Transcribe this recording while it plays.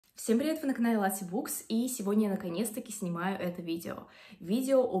Всем привет, вы на канале Lati Books, и сегодня я наконец-таки снимаю это видео.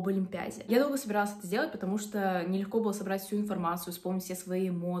 Видео об Олимпиаде. Я долго собиралась это сделать, потому что нелегко было собрать всю информацию, вспомнить все свои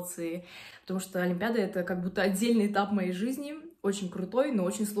эмоции, потому что Олимпиада — это как будто отдельный этап моей жизни, очень крутой, но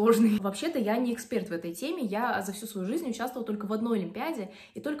очень сложный. Вообще-то я не эксперт в этой теме, я за всю свою жизнь участвовала только в одной Олимпиаде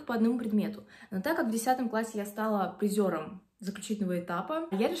и только по одному предмету. Но так как в 10 классе я стала призером заключительного этапа,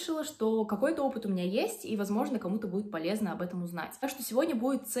 я решила, что какой-то опыт у меня есть, и, возможно, кому-то будет полезно об этом узнать. Так что сегодня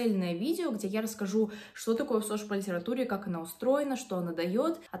будет цельное видео, где я расскажу, что такое Всеросу по литературе, как она устроена, что она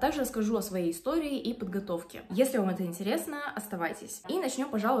дает, а также расскажу о своей истории и подготовке. Если вам это интересно, оставайтесь. И начнем,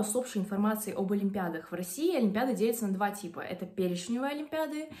 пожалуй, с общей информации об Олимпиадах. В России Олимпиады делятся на два типа. Это перечневые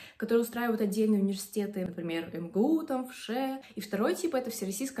Олимпиады, которые устраивают отдельные университеты, например, МГУ, ВШЭ. И второй тип — это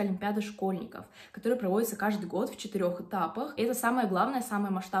Всероссийская Олимпиада школьников, которая проводится каждый год в 4 этапах. Это самая главная,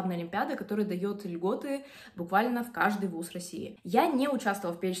 самая масштабная Олимпиада, которая дает льготы буквально в каждый вуз России. Я не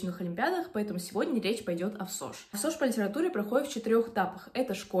участвовала в перечных Олимпиадах, поэтому сегодня речь пойдет о ВСОШ. ВСОШ по литературе проходит в 4 этапах.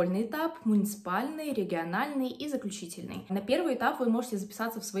 Это школьный этап, муниципальный, региональный и заключительный. На первый этап вы можете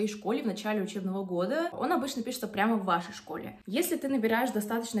записаться в своей школе в начале учебного года. Он обычно пишется прямо в вашей школе. Если ты набираешь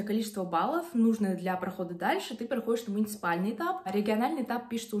достаточное количество баллов, нужное для прохода дальше, ты проходишь на муниципальный этап. А региональный этап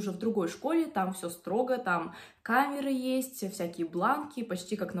пишется уже в другой школе, там все строго, там камеры есть, всякие бланки,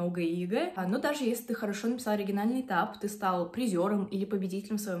 почти как на ОГЭ и ЕГЭ. Но даже если ты хорошо написал оригинальный этап, ты стал призером или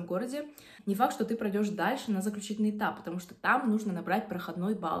победителем в своем городе, не факт, что ты пройдешь дальше на заключительный этап, потому что там нужно набрать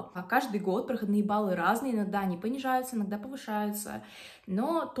проходной балл. А каждый год проходные баллы разные, иногда они понижаются, иногда повышаются.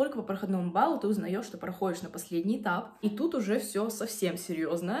 Но только по проходному баллу ты узнаешь, что проходишь на последний этап. И тут уже все совсем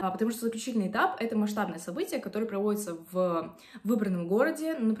серьезно, потому что заключительный этап — это масштабное событие, которое проводится в выбранном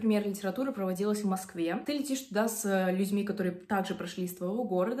городе. Например, литература проводилась в Москве. Ты летишь туда с людьми, которые также прошли из твоего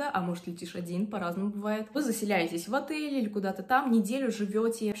города, а может, летишь один, по-разному бывает. Вы заселяетесь в отеле или куда-то там, неделю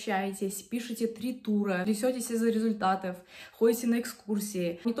живете, общаетесь, пишете 3 тура, трясетесь из-за результатов, ходите на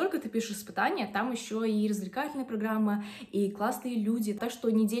экскурсии. Не только ты пишешь испытания, там еще и развлекательная программа, и классные люди. Так что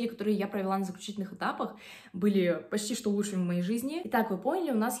недели, которые я провела на заключительных этапах, были почти что лучшими в моей жизни. Итак, вы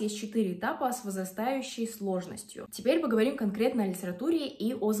поняли, у нас есть 4 этапа с возрастающей сложностью. Теперь поговорим конкретно о литературе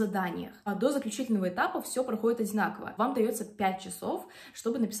и о заданиях. До заключительного этапа все проходит одинаково. Вам дается 5 часов,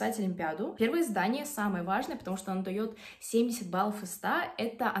 чтобы написать Олимпиаду. Первое задание самое важное, потому что оно дает 70 баллов из 100,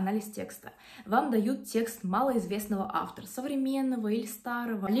 это анализ текста. Вам дают текст малоизвестного автора, современного или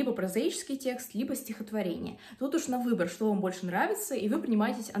старого, либо прозаический текст, либо стихотворение. Тут уж на выбор, что вам больше нравится, и вы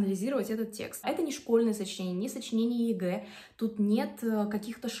принимаетесь анализировать этот текст. Это не школьное сочинение, не сочинение ЕГЭ, тут нет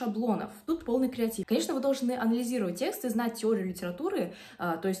каких-то шаблонов, тут полный креатив. Конечно, вы должны анализировать текст и знать теорию литературы,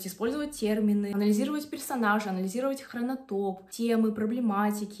 то есть использовать термины, анализировать персонажа, анализировать хронотоп, темы,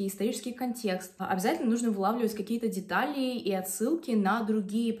 проблематики, исторический контекст. Обязательно нужно вылавливать какие-то детали и отсылки на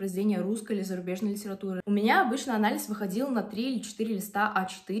другие произведения русской или зарубежной литературы. У меня обычно анализ выходил на 3 или 4 листа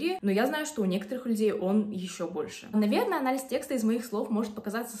А4, но я знаю, что у некоторых людей он еще больше. Наверное, анализ текста из моих слов может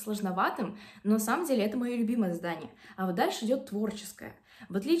показаться сложноватым, но на самом деле это мое любимое задание. А вот дальше идет творческое.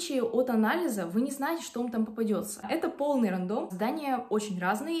 В отличие от анализа, вы не знаете, что вам там попадется. Это полный рандом. Задания очень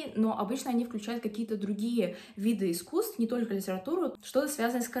разные, но обычно они включают какие-то другие виды искусств, не только литературу, что-то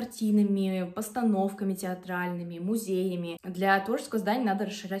связанное с картинами, постановками театральными, музеями. Для творческого задания надо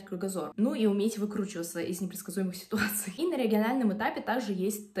расширять кругозор. Ну и уметь выкручиваться из непредсказуемых ситуаций. И на региональном этапе также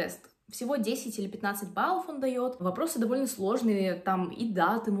есть тест. Всего 10 или 15 баллов он дает. Вопросы довольно сложные, там и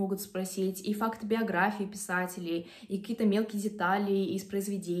даты могут спросить, и факты биографии писателей, и какие-то мелкие детали из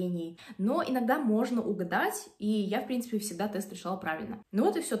произведений. Но иногда можно угадать, и я, в принципе, всегда тест решала правильно. Ну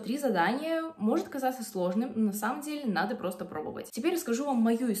вот и все, 3 задания. Может казаться сложным, но на самом деле надо просто пробовать. Теперь расскажу вам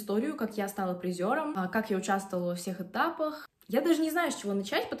мою историю, как я стала призером, как я участвовала во всех этапах. Я даже не знаю, с чего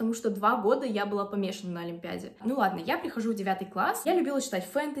начать, потому что 2 года я была помешана на Олимпиаде. Ну ладно, я прихожу в 9 класс, я любила читать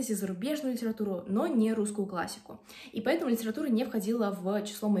фэнтези, зарубежную литературу, но не русскую классику. И поэтому литература не входила в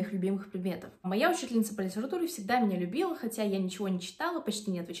число моих любимых предметов. Моя учительница по литературе всегда меня любила, хотя я ничего не читала,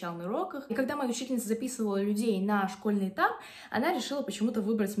 почти не отвечала на уроках. И когда моя учительница записывала людей на школьный этап, она решила почему-то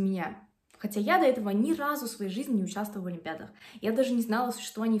выбрать меня. Хотя я до этого ни разу в своей жизни не участвовала в Олимпиадах. Я даже не знала о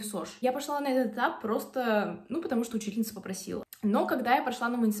существовании ВСОШ. Я пошла на этот этап просто, потому что учительница попросила. Но когда я пошла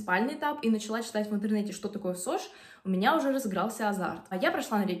на муниципальный этап и начала читать в интернете, что такое ВСОШ, у меня уже разыгрался азарт. А я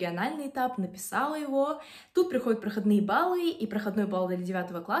прошла на региональный этап, написала его. Тут приходят проходные баллы, и проходной балл для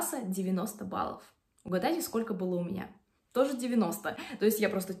 9 класса 90 баллов. Угадайте, сколько было у меня? Тоже 90. То есть я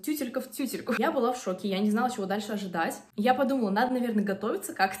просто тютелька в тютельку. Я была в шоке, я не знала, чего дальше ожидать. Я подумала, надо, наверное,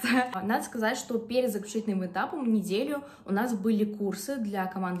 готовиться как-то. Надо сказать, что перед заключительным этапом неделю у нас были курсы для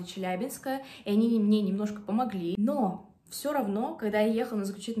команды Челябинска, и они мне немножко помогли. Но все равно, когда я ехала на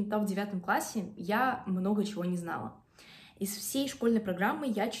заключительный этап в 9 классе, я много чего не знала. Из всей школьной программы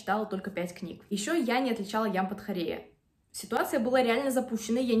я читала только 5 книг. Еще я не отличала ям Подхорея. Ситуация была реально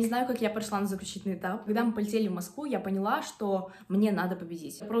запущенной, я не знаю, как я прошла на заключительный этап. Когда мы полетели в Москву, я поняла, что мне надо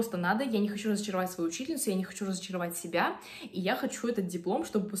победить. Просто надо, я не хочу разочаровать свою учительницу, я не хочу разочаровать себя, и я хочу этот диплом,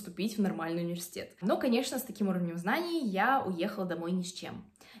 чтобы поступить в нормальный университет. Но, конечно, с таким уровнем знаний я уехала домой ни с чем.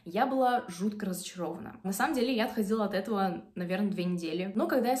 Я была жутко разочарована. На самом деле, я отходила от этого, наверное, 2 недели. Но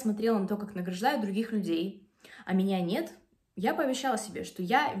когда я смотрела на то, как награждают других людей, а меня нет, я пообещала себе, что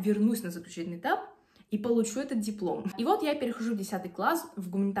я вернусь на заключительный этап и получу этот диплом. И вот я перехожу в 10 класс, в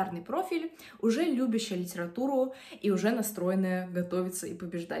гуманитарный профиль, уже любящая литературу и уже настроенная готовиться и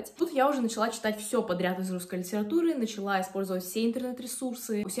побеждать. Тут я уже начала читать все подряд из русской литературы, начала использовать все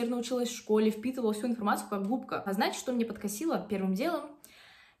интернет-ресурсы, усердно училась в школе, впитывала всю информацию как губка. А знаете, что мне подкосило первым делом?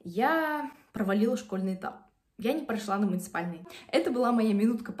 Я провалила школьный этап. Я не прошла на муниципальный. Это была моя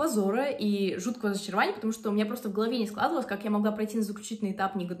минутка позора и жуткого разочарования, потому что у меня просто в голове не складывалось, как я могла пройти на заключительный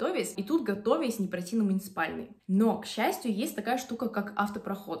этап, не готовясь, и тут, готовясь, не пройти на муниципальный. Но, к счастью, есть такая штука, как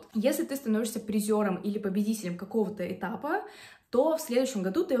автопроход. Если ты становишься призером или победителем какого-то этапа, то в следующем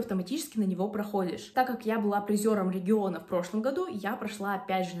году ты автоматически на него проходишь. Так как я была призером региона в прошлом году, я прошла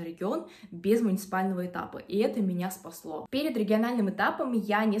опять же на регион без муниципального этапа, и это меня спасло. Перед региональным этапом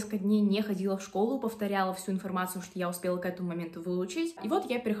я несколько дней не ходила в школу, повторяла всю информацию, что я успела к этому моменту выучить. И вот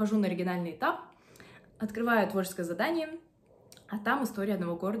я перехожу на региональный этап, открываю творческое задание, а там история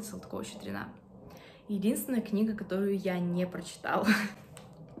одного города Салтыкова-Щедрина. Единственная книга, которую я не прочитала.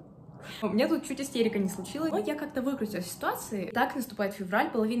 У меня тут чуть истерика не случилась, но я как-то выкрутилась из ситуации. Так наступает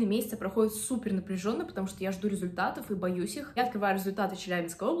февраль, половина месяца проходит супер напряженно, потому что я жду результатов и боюсь их. Я открываю результаты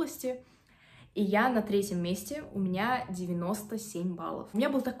Челябинской области, и я на 3-м месте, у меня 97 баллов. У меня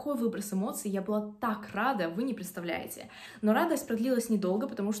был такой выброс эмоций, я была так рада, вы не представляете. Но радость продлилась недолго,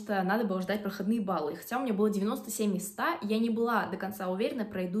 потому что надо было ждать проходные баллы. Хотя у меня было 97 из 100, я не была до конца уверена,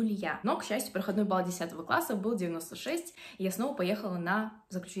 пройду ли я. Но, к счастью, проходной балл 10 класса был 96, и я снова поехала на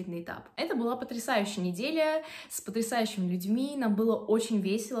заключительный этап. Это была потрясающая неделя с потрясающими людьми, нам было очень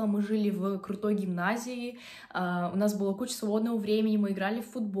весело, мы жили в крутой гимназии, у нас была куча свободного времени, мы играли в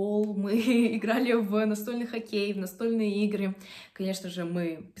футбол, мы играли в настольный хоккей, в настольные игры. Конечно же,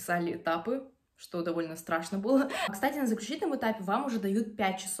 мы писали этапы, что довольно страшно было. Кстати, на заключительном этапе вам уже дают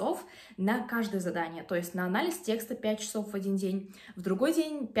 5 часов на каждое задание. То есть на анализ текста 5 часов в один день, в другой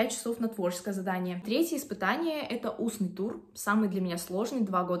день 5 часов на творческое задание. Третье испытание — это устный тур, самый для меня сложный,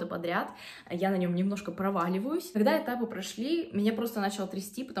 2 года подряд. Я на нем немножко проваливаюсь. Когда этапы прошли, меня просто начало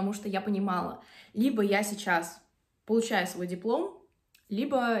трясти, потому что я понимала, либо я сейчас получаю свой диплом,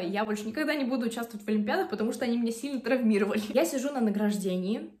 либо я больше никогда не буду участвовать в Олимпиадах, потому что они меня сильно травмировали. Я сижу на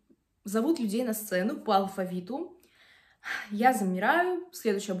награждении, зовут людей на сцену по алфавиту, я замираю,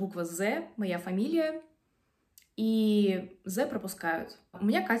 следующая буква «З», моя фамилия, и «З» пропускают. У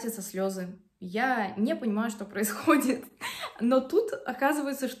меня катятся слезы, я не понимаю, что происходит, но тут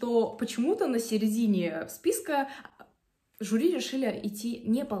оказывается, что почему-то на середине списка жюри решили идти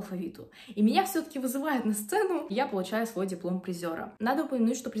не по алфавиту. И меня все-таки вызывают на сцену, и я получаю свой диплом призера. Надо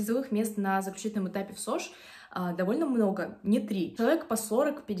упомянуть, что призовых мест на заключительном этапе в СОЖ довольно много, не 3. Человек по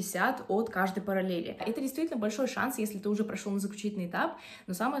 40-50 от каждой параллели. Это действительно большой шанс, если ты уже прошел на заключительный этап,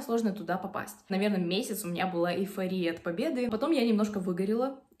 но самое сложное туда попасть. Наверное, месяц у меня была эйфория от победы. Потом я немножко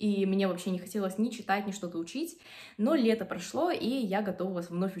выгорела, и мне вообще не хотелось ни читать, ни что-то учить. Но лето прошло, и я готова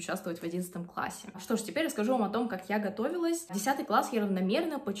вновь участвовать в 11 классе. Что ж, теперь расскажу вам о том, как я готовилась. В 10 класс я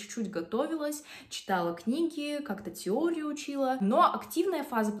равномерно, по чуть-чуть готовилась, читала книги, как-то теорию учила. Но активная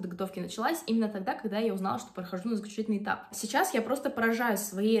фаза подготовки началась именно тогда, когда я узнала, что прохожу на заключительный этап. Сейчас я просто поражаюсь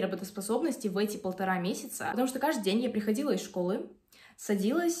своей работоспособности в эти 1,5 месяца, потому что каждый день я приходила из школы,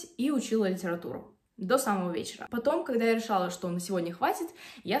 садилась и учила литературу. До самого вечера. Потом, когда я решала, что на сегодня хватит,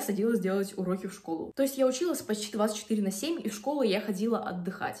 я садилась делать уроки в школу. То есть я училась почти 24/7, и в школу я ходила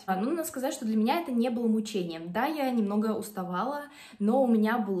отдыхать. Но надо сказать, что для меня это не было мучением. Да, я немного уставала, но у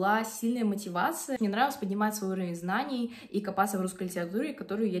меня была сильная мотивация. Мне нравилось поднимать свой уровень знаний и копаться в русской литературе,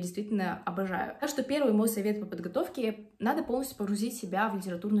 которую я действительно обожаю. Так что первый мой совет по подготовке — надо полностью погрузить себя в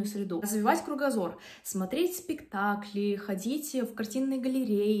литературную среду. Развивать кругозор, смотреть спектакли, ходить в картинные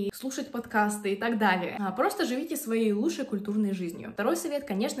галереи, слушать подкасты и так далее. Просто живите своей лучшей культурной жизнью. Второй совет,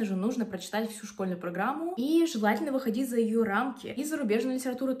 конечно же, нужно прочитать всю школьную программу и желательно выходить за ее рамки. И зарубежную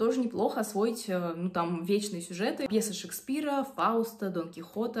литературу тоже неплохо освоить, там, вечные сюжеты, пьесы Шекспира, Фауста, Дон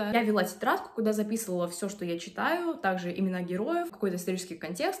Кихота. Я вела тетрадку, куда записывала все, что я читаю, также имена героев, какой-то исторический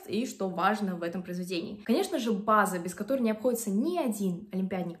контекст и что важно в этом произведении. Конечно же, база, без которой не обходится ни один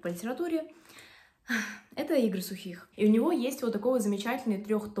олимпиадник по литературе, Это «Игры сухих». И у него есть вот такой вот замечательный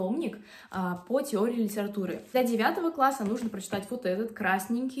трехтомник по теории литературы. Для 9 класса нужно прочитать вот этот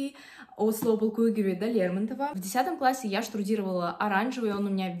красненький от Слоуполка Игоря до Лермонтова. В 10 классе я штудировала оранжевый, он у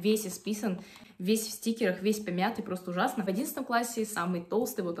меня весь исписан, весь в стикерах, весь помятый, просто ужасно. В 11 классе самый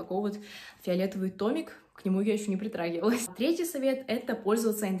толстый вот такой вот фиолетовый томик. К нему я еще не притрагивалась. Третий совет — это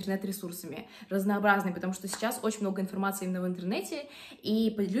пользоваться интернет-ресурсами разнообразными, потому что сейчас очень много информации именно в интернете,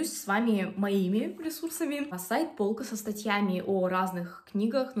 и поделюсь с вами моими ресурсами. Сайт «Полка» со статьями о разных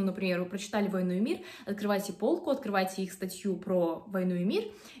книгах. Ну, например, вы прочитали «Войну и мир», открывайте полку, открывайте их статью про «Войну и мир»,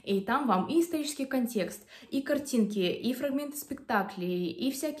 и там вам и исторический контекст, и картинки, и фрагменты спектаклей,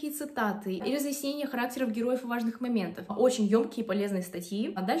 и всякие цитаты, и разъяснения характеров героев и важных моментов. Очень емкие и полезные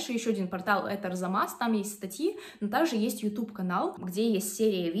статьи. А дальше еще один портал — это Арзамас, там есть статьи, но также есть YouTube-канал, где есть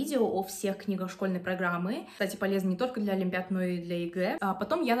серия видео о всех книгах школьной программы. Кстати, полезно не только для Олимпиад, но и для ЕГЭ. А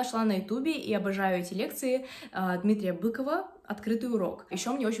потом я нашла на YouTube и обожаю эти лекции Дмитрия Быкова «Открытый урок».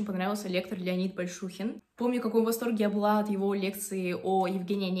 Еще мне очень понравился лектор Леонид Большухин. Помню, в каком восторге я была от его лекции о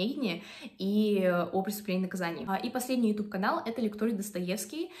Евгении Онегине и о «Преступлении и наказании». И последний YouTube-канал — это Лекторий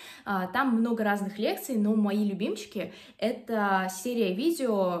Достоевский. Там много разных лекций, но мои любимчики — это серия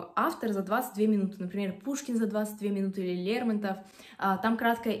видео «Автор за 22 минуты». Например, Пушкин за 22 минуты или Лермонтов. Там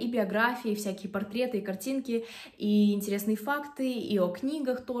краткая и биография, и всякие портреты, и картинки, и интересные факты, и о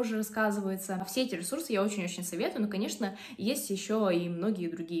книгах тоже рассказывается. Все эти ресурсы я очень-очень советую, но, конечно, есть еще и многие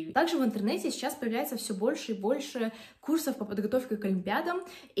другие. Также в интернете сейчас появляется все больше и больше курсов по подготовке к Олимпиадам,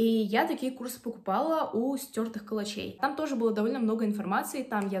 и я такие курсы покупала у стертых калачей. Там тоже было довольно много информации,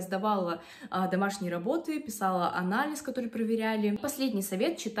 там я сдавала домашние работы, писала анализ, который проверяли. Последний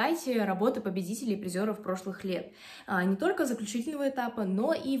совет — читайте работы победителей и призеров прошлых лет. Не только заключительного этапа,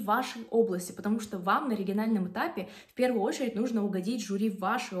 но и вашей области, потому что вам на региональном этапе в первую очередь нужно угодить жюри в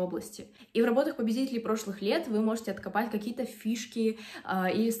вашей области. И в работах победителей прошлых лет вы можете откопать какие-то фишки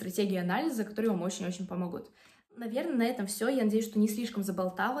или стратегии анализа, которые вам очень-очень помогут. Наверное, на этом все. Я надеюсь, что не слишком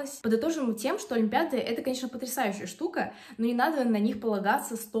заболталась. Подытожим тем, что Олимпиады — это, конечно, потрясающая штука, но не надо на них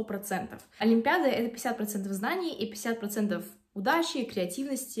полагаться 100%. Олимпиада — это 50% знаний и 50% удачи,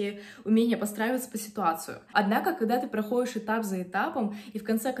 креативности, умения подстраиваться по ситуацию. Однако, когда ты проходишь этап за этапом и в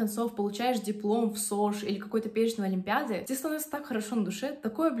конце концов получаешь диплом в СОЖ или какой-то перечень Олимпиады, тебе становится так хорошо на душе,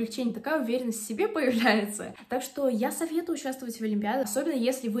 такое облегчение, такая уверенность в себе появляется. Так что я советую участвовать в Олимпиадах, особенно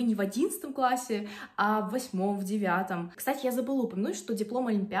если вы не в 11 классе, а в 8, в 9. Кстати, я забыла упомянуть, что диплом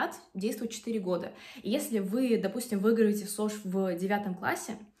Олимпиад действует 4 года. И если вы, допустим, выиграете в СОЖ в 9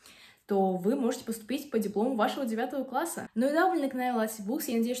 классе, то вы можете поступить по диплому вашего 9 класса. Ну и да, вы на канале Лати Букс.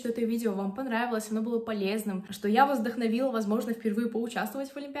 Я надеюсь, что это видео вам понравилось, оно было полезным, что я вас вдохновила, возможно, впервые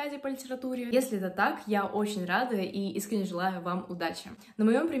поучаствовать в Олимпиаде по литературе. Если это так, я очень рада и искренне желаю вам удачи. На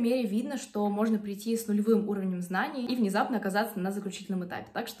моем примере видно, что можно прийти с нулевым уровнем знаний и внезапно оказаться на заключительном этапе.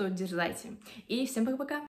 Так что дерзайте. И всем пока-пока!